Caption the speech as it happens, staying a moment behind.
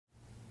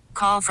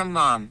call from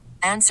mom.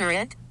 Answer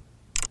it.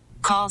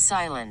 Call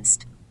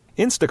silenced.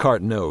 Instacart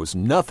knows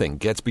nothing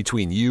gets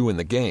between you and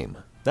the game.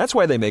 That's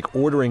why they make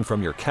ordering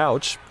from your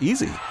couch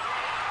easy.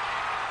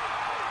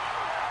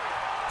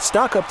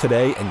 Stock up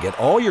today and get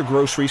all your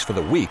groceries for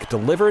the week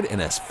delivered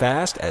in as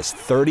fast as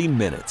 30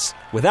 minutes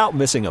without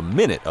missing a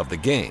minute of the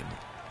game.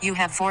 You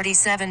have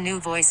 47 new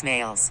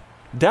voicemails.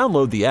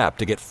 Download the app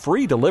to get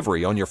free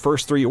delivery on your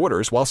first 3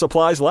 orders while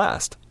supplies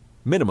last.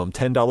 Minimum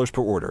 $10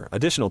 per order.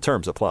 Additional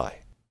terms apply.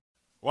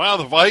 Well,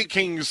 the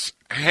Vikings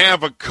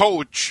have a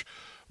coach,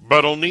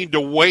 but will need to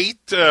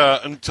wait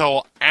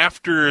until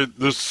after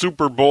the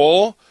Super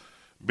Bowl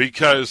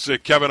because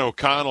Kevin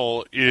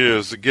O'Connell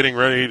is getting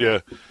ready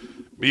to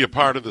be a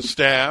part of the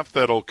staff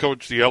that'll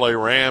coach the LA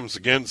Rams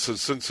against the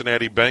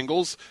Cincinnati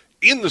Bengals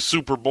in the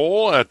Super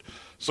Bowl at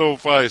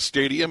SoFi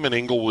Stadium in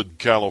Inglewood,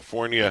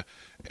 California.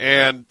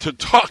 And to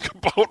talk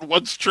about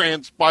what's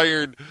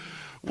transpired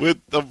with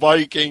the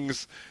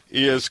Vikings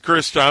is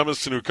Chris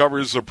Thomason, who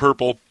covers the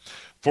purple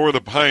for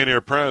the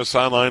Pioneer Press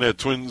online at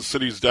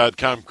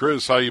TwinCities.com.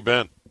 Chris, how you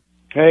been?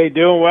 Hey,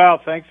 doing well.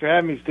 Thanks for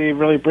having me, Steve.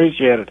 Really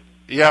appreciate it.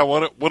 Yeah,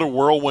 what a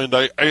whirlwind.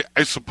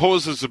 I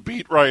suppose as a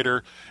beat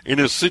writer in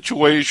a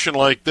situation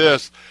like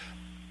this,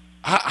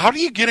 how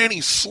do you get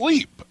any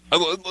sleep?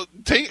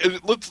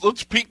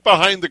 Let's peek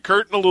behind the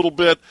curtain a little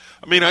bit.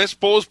 I mean, I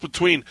suppose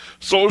between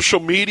social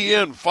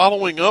media and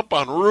following up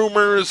on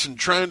rumors and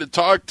trying to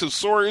talk to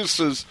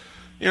sources,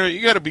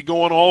 you got to be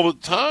going all the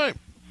time.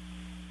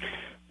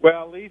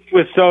 Well, at least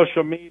with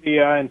social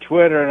media and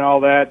Twitter and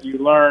all that, you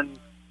learn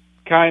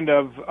kind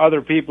of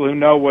other people who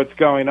know what's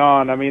going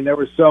on. I mean, there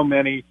were so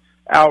many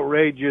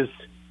outrageous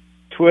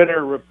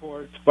Twitter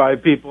reports by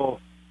people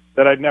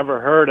that I'd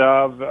never heard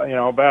of,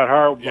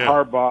 about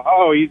Harbaugh.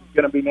 Oh, he's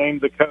going to be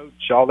named the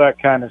coach, all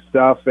that kind of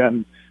stuff.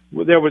 And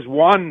there was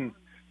one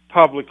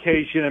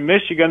publication in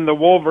Michigan, the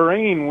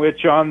Wolverine,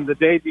 which on the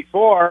day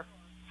before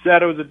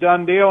said it was a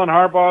done deal and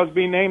Harbaugh was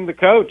being named the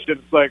coach. And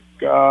it's like,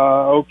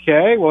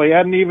 okay, well, he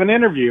hadn't even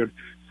interviewed.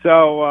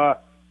 So, a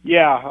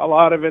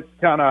lot of it's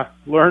kind of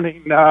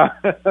learning,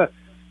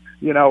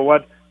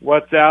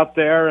 what's out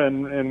there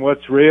and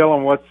what's real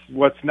and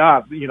what's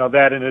not,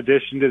 that in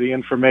addition to the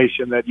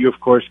information that you, of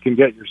course, can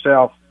get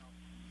yourself.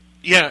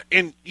 Yeah,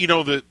 and,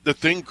 the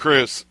thing,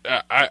 Chris,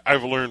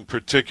 I've learned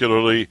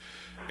particularly,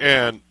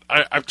 and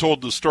I've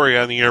told the story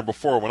on the air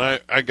before,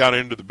 when I got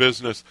into the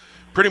business,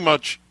 pretty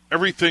much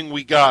everything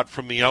we got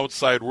from the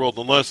outside world,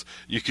 unless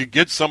you could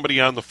get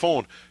somebody on the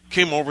phone,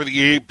 came over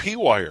the AP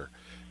wire.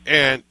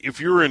 And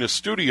if you were in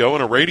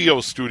a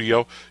radio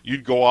studio,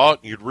 you'd go out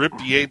and you'd rip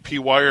the AP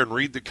wire and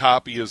read the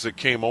copy as it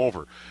came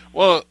over.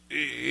 Well,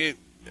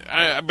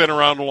 I've been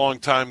around a long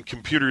time.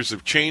 Computers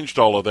have changed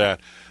all of that.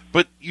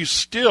 But you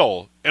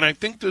still, and I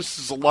think this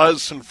is a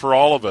lesson for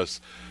all of us,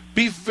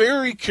 be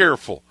very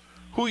careful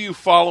who you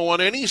follow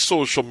on any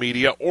social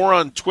media or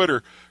on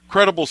Twitter,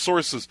 credible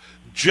sources.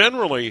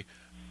 Generally,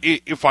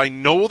 if I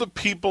know the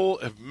people,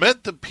 have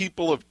met the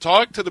people, have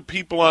talked to the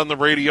people on the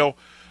radio,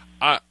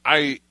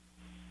 I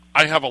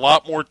have a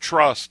lot more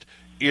trust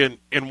in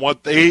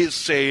what they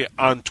say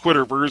on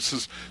Twitter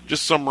versus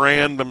just some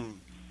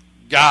random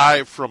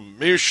guy from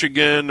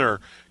Michigan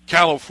or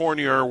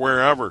California or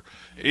wherever.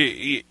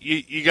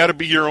 You got to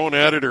be your own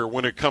editor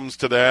when it comes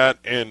to that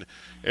and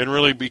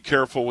really be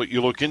careful what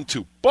you look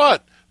into.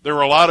 But there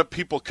are a lot of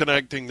people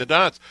connecting the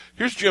dots.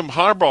 Here's Jim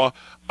Harbaugh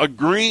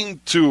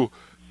agreeing to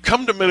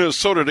come to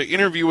Minnesota to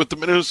interview with the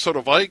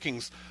Minnesota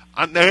Vikings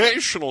on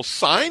National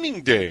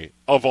Signing Day,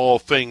 of all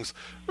things.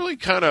 Really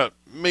kind of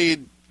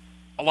made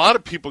a lot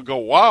of people go,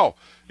 wow,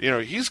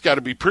 he's got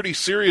to be pretty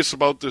serious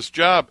about this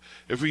job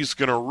if he's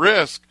going to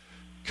risk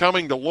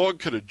coming to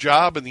look at a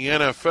job in the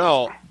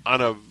NFL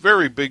on a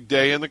very big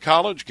day in the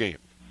college game.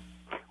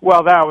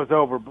 Well, that was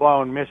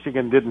overblown.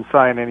 Michigan didn't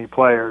sign any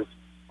players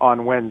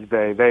on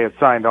Wednesday. They had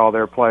signed all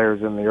their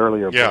players in the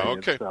earlier period.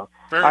 Okay. So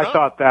Fair enough. I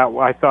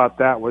thought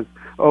that was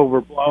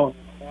overblown.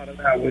 A lot of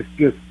that was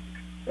just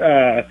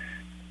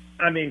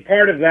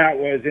part of that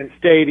was in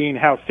stating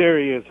how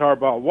serious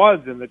Harbaugh was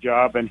in the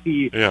job, and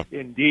he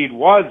indeed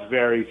was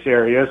very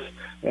serious.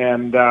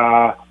 And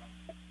I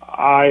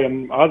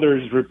and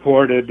others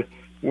reported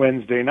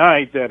Wednesday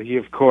night that he,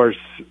 of course,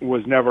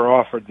 was never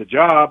offered the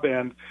job.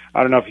 And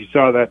I don't know if you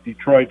saw that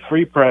Detroit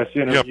Free Press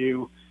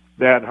interview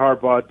that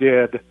Harbaugh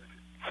did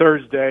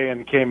Thursday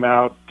and came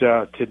out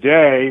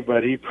today,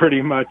 but he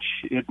pretty much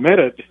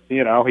admitted,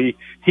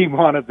 he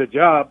wanted the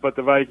job, but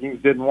the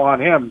Vikings didn't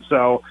want him.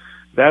 So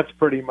that's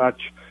pretty much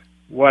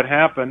what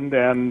happened.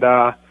 And,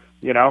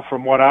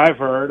 from what I've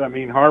heard,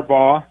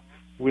 Harbaugh,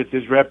 with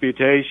his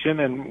reputation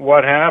and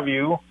what have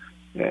you,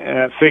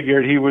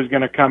 figured he was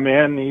going to come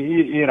in.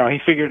 He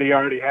figured he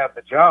already had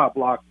the job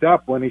locked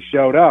up when he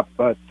showed up,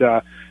 but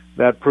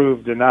that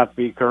proved to not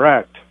be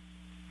correct.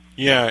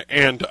 Yeah,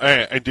 and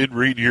I did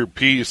read your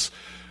piece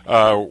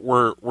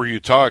where you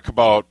talk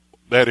about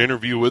that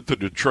interview with the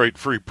Detroit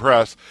Free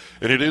Press,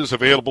 and it is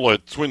available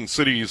at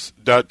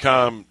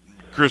TwinCities.com.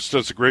 Chris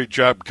does a great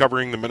job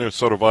covering the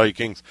Minnesota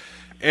Vikings.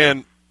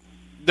 And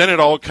then it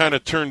all kind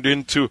of turned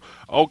into,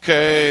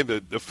 okay,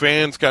 the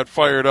fans got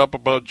fired up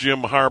about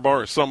Jim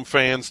Harbaugh, or some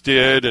fans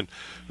did, and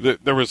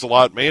there was a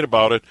lot made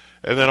about it.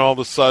 And then all of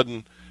a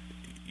sudden,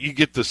 you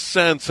get the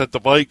sense that the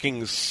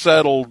Vikings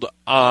settled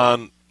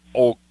on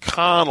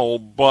O'Connell,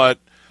 but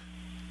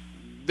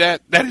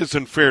that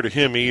isn't fair to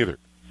him either.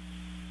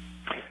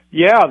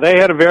 Yeah, they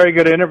had a very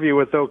good interview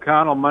with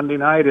O'Connell Monday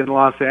night in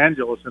Los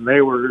Angeles, and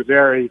they were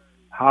very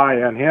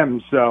high on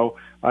him. So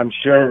I'm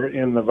sure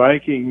in the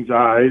Vikings'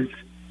 eyes,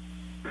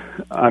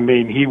 I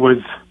mean, he was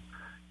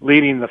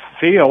leading the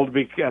field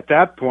at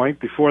that point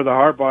before the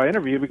Harbaugh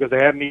interview, because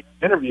they hadn't even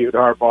interviewed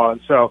Harbaugh.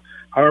 And so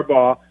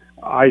Harbaugh,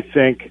 I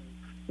think,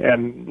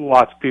 and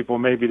lots of people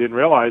maybe didn't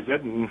realize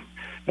it, and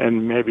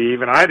maybe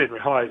even I didn't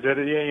realize it,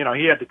 you know,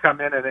 he had to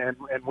come in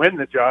and win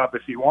the job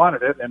if he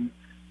wanted it, and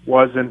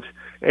wasn't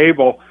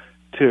able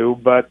to.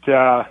 But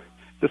the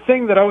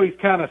thing that always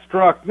kind of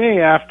struck me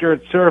after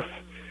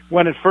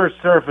when it first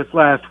surfaced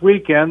last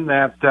weekend,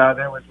 that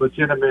there was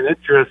legitimate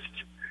interest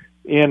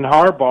in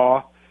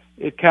Harbaugh,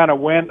 it kind of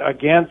went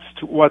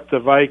against what the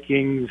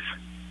Vikings,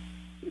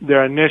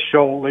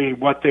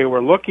 what they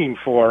were looking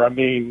for. I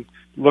mean,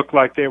 looked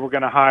like they were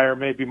going to hire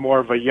maybe more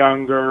of a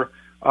younger,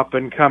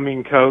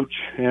 up-and-coming coach,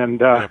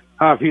 and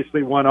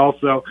obviously one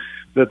also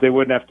that they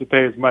wouldn't have to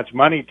pay as much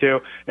money to.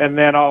 And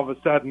then all of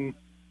a sudden,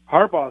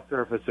 Harbaugh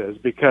surfaces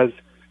because,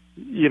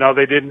 you know,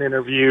 they didn't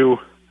interview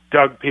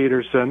Doug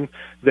Peterson.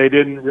 They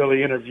didn't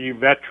really interview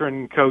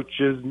veteran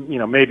coaches. You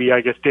know, maybe,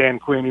 I guess, Dan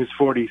Quinn, who's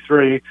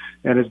 43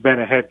 and has been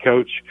a head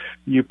coach.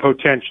 You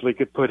potentially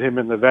could put him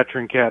in the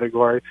veteran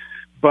category.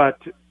 But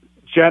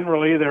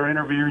generally, they're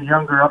interviewing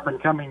younger,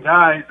 up-and-coming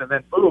guys, and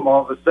then, boom,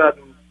 all of a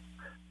sudden,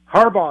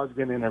 Harbaugh's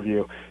going to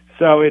interview.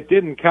 So it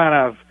didn't kind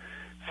of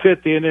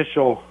fit the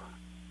initial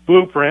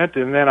blueprint,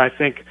 and then I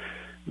think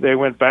they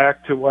went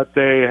back to what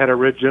they had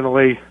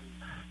originally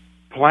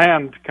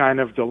planned kind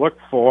of to look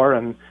for,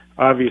 and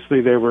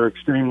obviously they were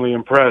extremely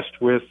impressed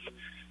with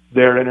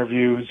their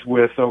interviews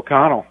with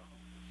O'Connell.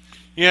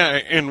 Yeah,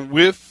 and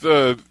with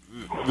the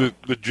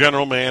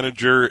general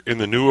manager and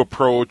the new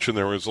approach, and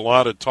there was a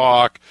lot of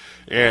talk,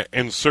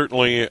 and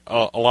certainly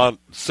a lot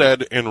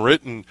said and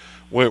written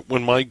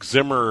when Mike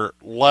Zimmer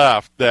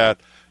left, that,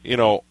 you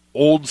know,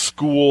 old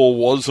school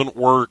wasn't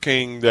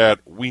working, that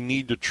we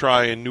need to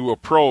try a new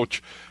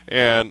approach.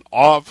 And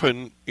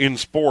often in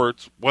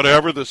sports,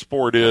 whatever the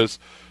sport is,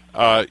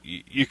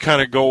 you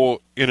kind of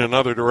go in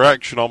another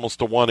direction,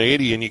 almost a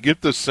 180, and you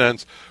get the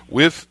sense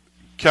with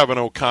Kevin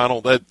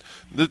O'Connell that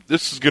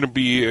this is going to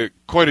be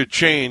quite a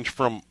change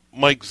from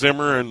Mike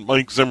Zimmer and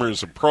Mike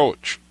Zimmer's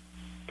approach.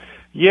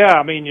 Yeah,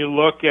 I mean, you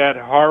look at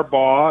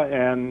Harbaugh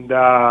and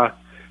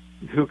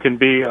who can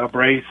be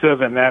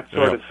abrasive and that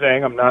sort of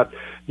thing. I'm not,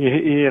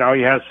 you know,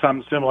 he has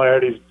some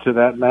similarities to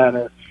that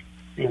manner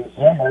in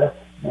Zimmer.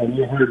 And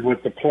you heard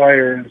what the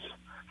players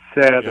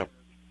said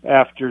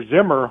after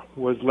Zimmer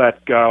was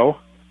let go.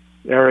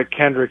 Eric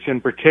Kendricks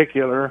in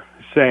particular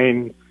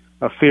saying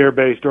a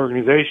fear-based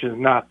organization is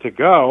not to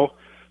go,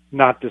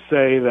 not to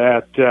say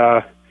that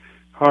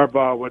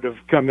Harbaugh would have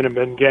come in and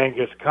been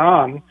Genghis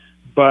Khan,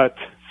 but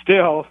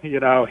still,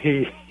 you know,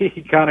 he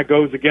kind of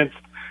goes against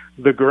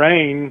the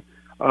grain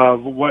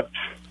of what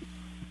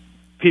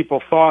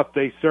people thought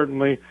they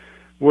certainly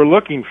were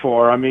looking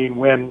for. I mean,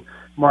 when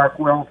Mark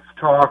Wilf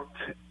talked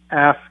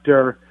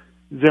after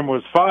Zimmer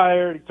was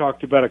fired, he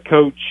talked about a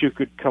coach who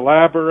could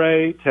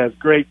collaborate, has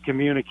great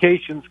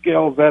communication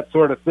skills, that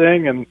sort of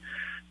thing, and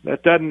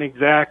that doesn't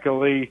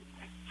exactly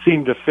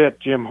seem to fit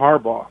Jim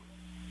Harbaugh.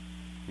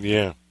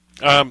 Yeah.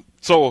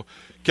 So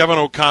Kevin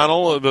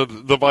O'Connell,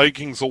 the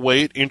Vikings will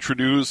wait,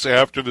 introduce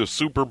after the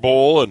Super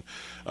Bowl, and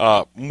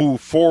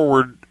move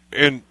forward,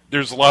 and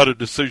there's a lot of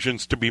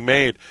decisions to be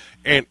made.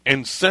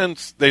 And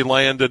since they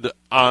landed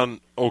on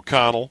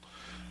O'Connell,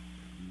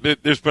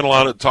 there's been a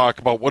lot of talk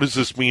about what does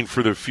this mean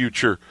for the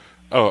future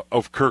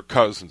of Kirk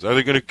Cousins. Are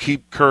they going to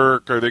keep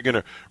Kirk? Are they going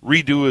to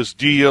redo his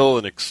deal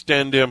and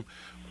extend him?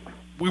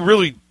 We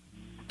really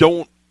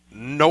don't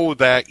know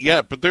that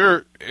yet, but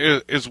there,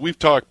 as we've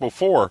talked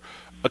before,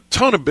 a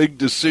ton of big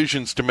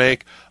decisions to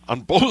make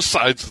on both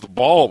sides of the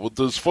ball with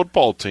this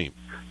football team.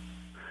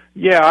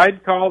 Yeah,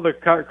 I'd call the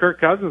Kirk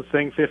Cousins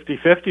thing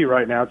 50-50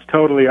 right now. It's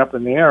totally up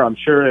in the air. I'm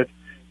sure it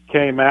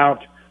came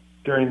out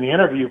during the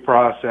interview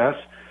process,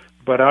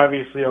 but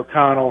obviously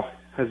O'Connell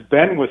has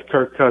been with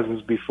Kirk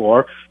Cousins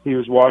before. He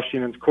was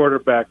Washington's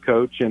quarterback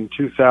coach in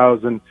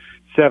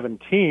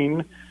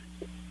 2017,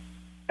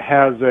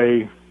 has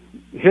a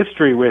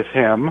history with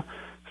him,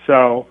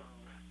 so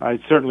I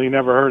certainly I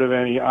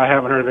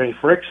haven't heard of any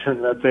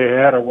friction that they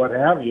had or what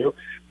have you,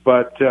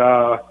 but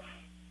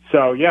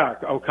so yeah,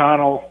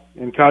 O'Connell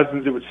and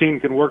Cousins, it would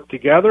seem, can work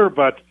together,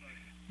 but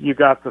you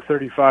got the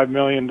 $35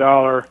 million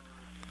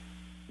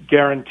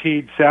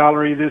guaranteed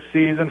salary this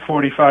season,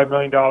 $45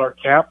 million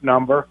cap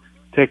number,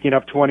 taking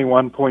up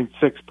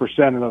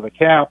 21.6% of the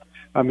cap.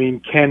 I mean,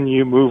 can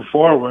you move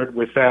forward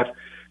with that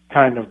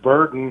kind of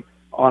burden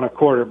on a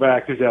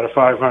quarterback who's at a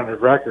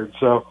 500 record?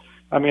 So,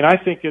 I mean, I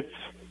think it's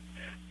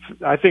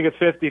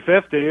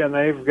 50-50, and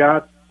they've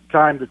got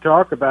time to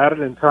talk about it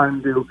and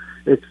time to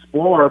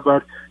explore.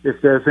 But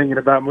if they're thinking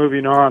about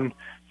moving on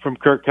from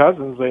Kirk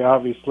Cousins, they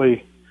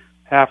obviously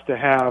have to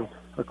have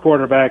a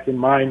quarterback in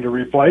mind to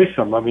replace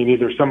him. I mean,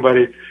 either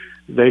somebody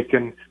they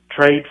can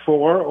trade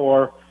for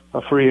or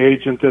a free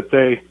agent that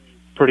they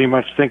pretty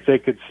much think they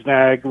could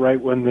snag right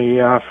when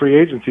the free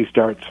agency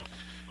starts.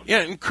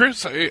 Yeah, and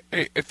Chris, I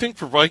think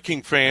for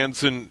Viking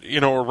fans and,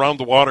 around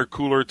the water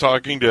cooler,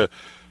 talking to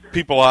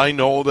people I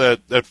know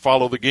that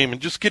follow the game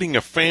and just getting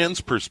a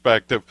fan's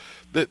perspective,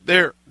 that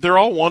they're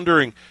all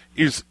wondering,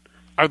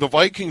 are the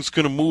Vikings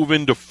going to move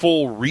into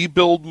full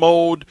rebuild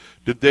mode?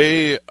 Did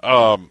they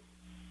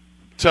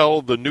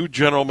tell the new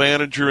general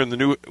manager and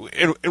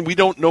and we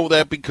don't know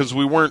that because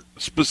we weren't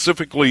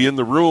specifically in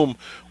the room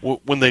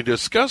when they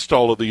discussed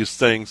all of these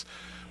things.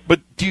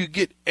 But do you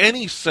get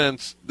any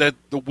sense that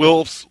the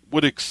Wilfs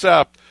would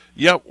accept,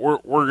 yep,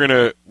 we're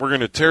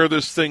gonna tear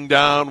this thing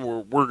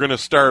down, we're gonna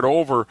start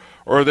over,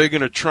 or are they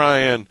gonna try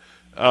and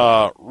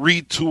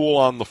retool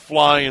on the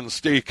fly and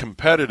stay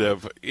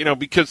competitive?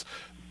 Because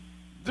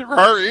there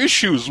are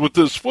issues with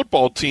this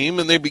football team,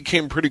 and they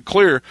became pretty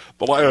clear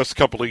the last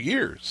couple of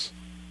years.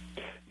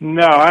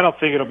 No, I don't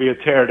think it'll be a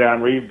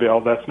tear-down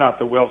rebuild. That's not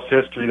the Wilfs'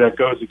 history. That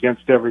goes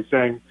against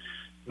everything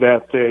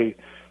that they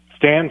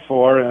stand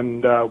for,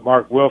 and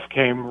Mark Wilf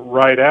came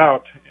right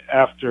out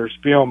after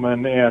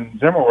Spielman and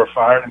Zimmer were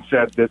fired and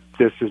said that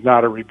this is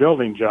not a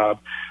rebuilding job.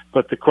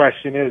 But the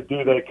question is,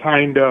 do they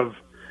kind of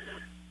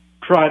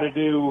try to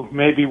do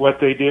maybe what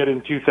they did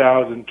in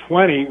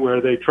 2020, where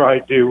they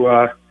tried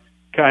to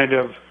kind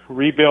of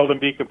rebuild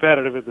and be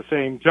competitive at the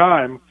same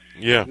time?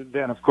 Yeah.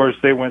 Then, of course,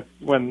 they went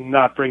when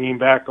not bringing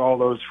back all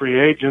those free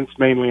agents,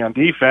 mainly on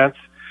defense,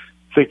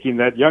 thinking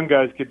that young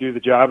guys could do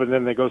the job, and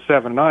then they go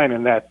 7-9,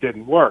 and that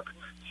didn't work.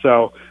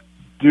 So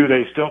do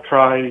they still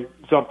try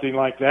something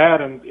like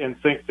that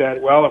and think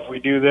that, well, if we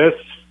do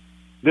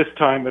this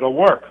time it'll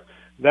work?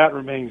 That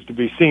remains to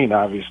be seen,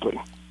 obviously.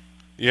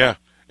 Yeah,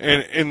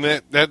 and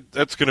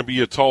that's going to be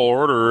a tall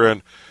order,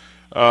 and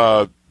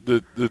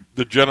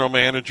the general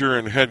manager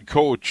and head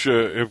coach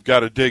have got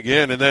to dig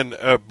in, and then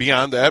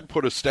beyond that,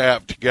 put a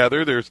staff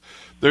together.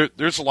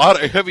 There's a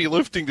lot of heavy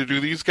lifting to do.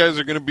 These guys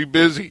are going to be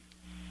busy.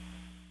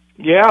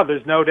 Yeah,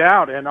 there's no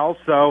doubt, and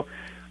also,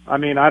 I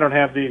mean, I don't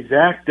have the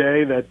exact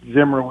day that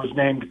Zimmer was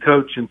named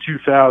coach in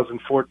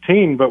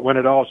 2014, but when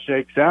it all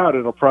shakes out,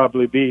 it'll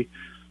probably be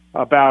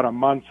about a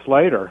month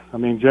later. I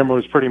mean, Zimmer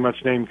was pretty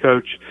much named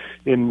coach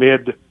in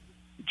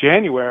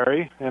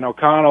mid-January, and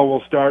O'Connell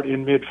will start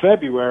in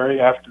mid-February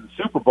after the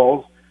Super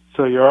Bowl,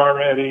 so you're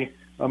already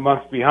a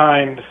month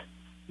behind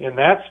in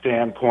that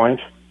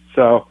standpoint.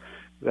 So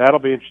that'll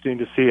be interesting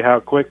to see how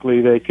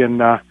quickly they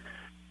can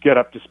get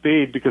up to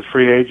speed, because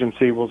free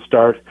agency will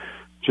start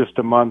just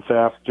a month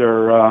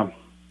after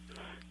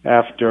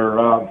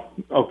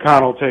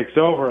O'Connell takes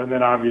over, and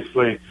then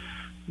obviously,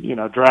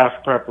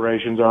 draft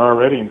preparations are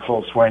already in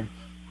full swing.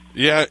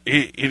 Yeah,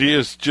 it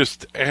is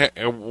just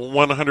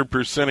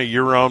 100% a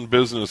year-round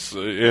business,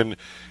 and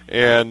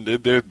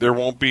there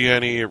won't be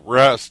any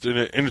rest, and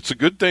it's a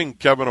good thing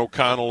Kevin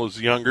O'Connell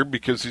is younger,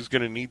 because he's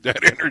going to need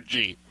that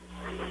energy.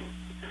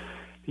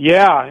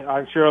 Yeah,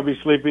 I'm sure he'll be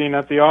sleeping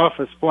at the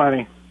office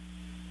plenty.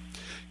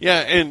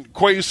 Yeah, and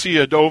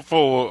Kwesi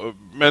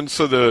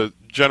Adolfo-Mensah, the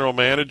general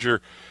manager,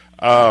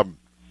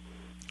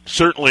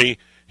 certainly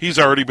he's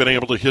already been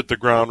able to hit the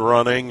ground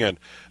running, and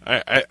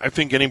I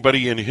think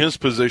anybody in his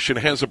position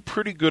has a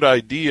pretty good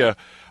idea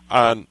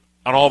on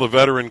all the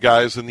veteran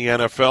guys in the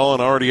NFL,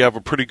 and already have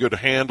a pretty good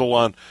handle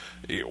on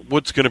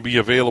what's going to be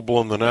available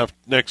in the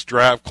next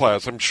draft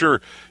class. I'm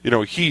sure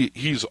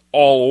he's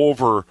all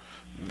over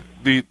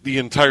the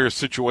entire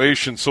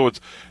situation, so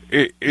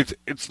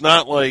it's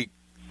not like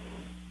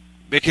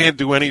they can't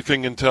do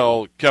anything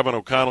until Kevin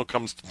O'Connell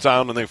comes to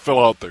town and they fill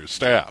out their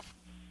staff.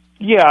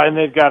 Yeah, and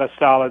they've got a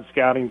solid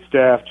scouting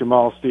staff.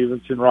 Jamal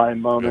Stevenson,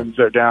 Ryan Monans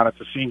are down at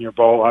the Senior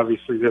Bowl,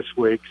 obviously, this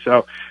week.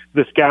 So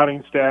the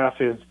scouting staff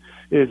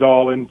is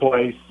all in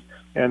place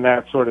and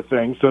that sort of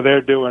thing. So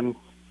they're doing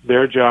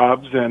their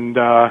jobs. And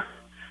I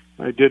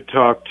did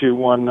talk to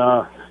one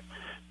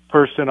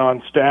person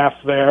on staff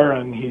there,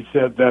 and he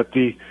said that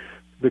the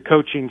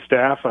coaching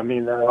staff, I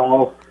mean, they're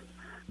all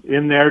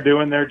in there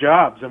doing their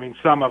jobs. I mean,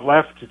 some have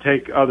left to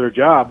take other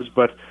jobs,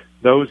 but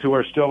those who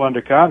are still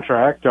under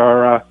contract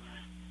are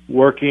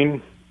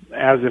working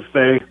as if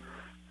they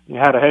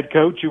had a head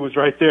coach who was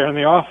right there in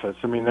the office.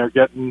 I mean, they're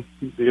getting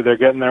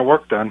their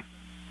work done.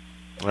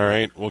 All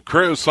right. Well,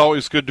 Chris,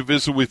 always good to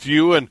visit with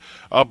you. And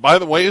by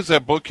the way, is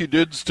that book you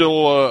did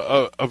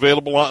still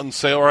available on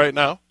sale right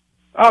now?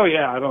 Oh,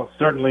 yeah, it'll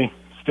certainly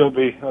still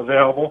be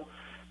available.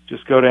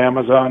 Just go to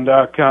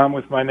Amazon.com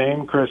with my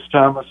name, Chris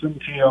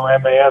Tomasson,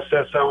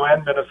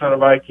 Tomasson, Minnesota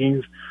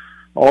Vikings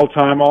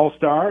all-time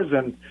All-Stars,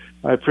 and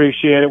I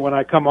appreciate it when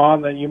I come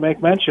on that you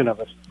make mention of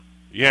it.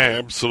 Yeah,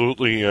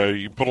 absolutely.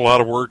 You put a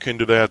lot of work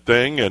into that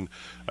thing, and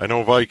I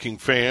know Viking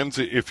fans,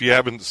 if you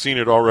haven't seen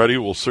it already,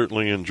 will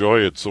certainly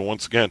enjoy it. So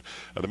once again,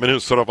 the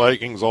Minnesota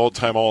Vikings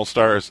all-time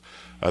All-Stars,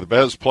 the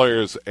best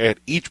players at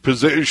each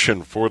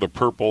position for the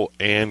purple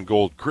and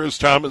gold. Chris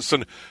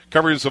Thomasson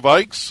covers the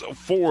Vikes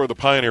for the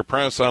Pioneer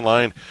Press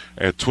online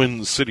at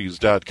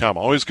TwinCities.com.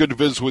 Always good to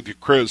visit with you,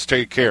 Chris.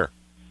 Take care.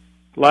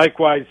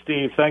 Likewise,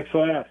 Steve. Thanks a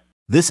lot.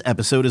 This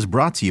episode is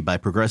brought to you by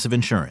Progressive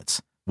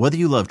Insurance. Whether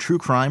you love true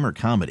crime or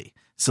comedy,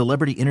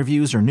 celebrity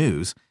interviews or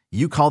news,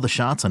 you call the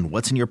shots on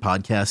what's in your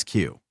podcast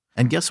queue.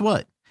 And guess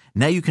what?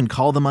 Now you can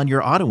call them on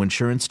your auto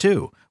insurance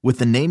too with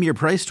the Name Your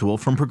Price tool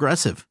from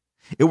Progressive.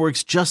 It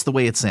works just the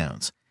way it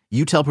sounds.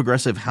 You tell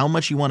Progressive how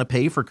much you want to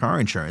pay for car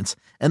insurance,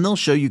 and they'll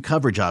show you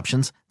coverage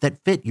options that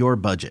fit your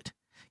budget.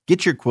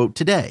 Get your quote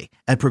today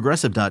at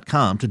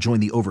Progressive.com to join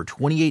the over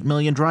 28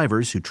 million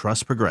drivers who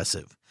trust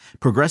Progressive.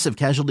 Progressive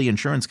Casualty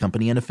Insurance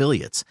Company and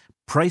Affiliates.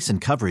 Price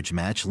and coverage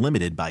match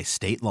limited by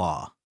state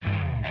law.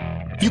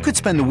 You could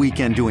spend the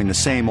weekend doing the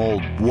same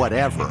old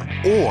whatever,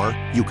 or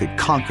you could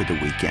conquer the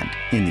weekend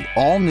in the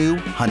all-new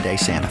Hyundai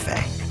Santa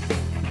Fe.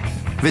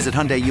 Visit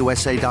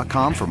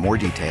HyundaiUSA.com for more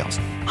details.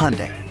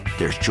 Hyundai,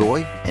 there's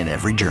joy in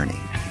every journey.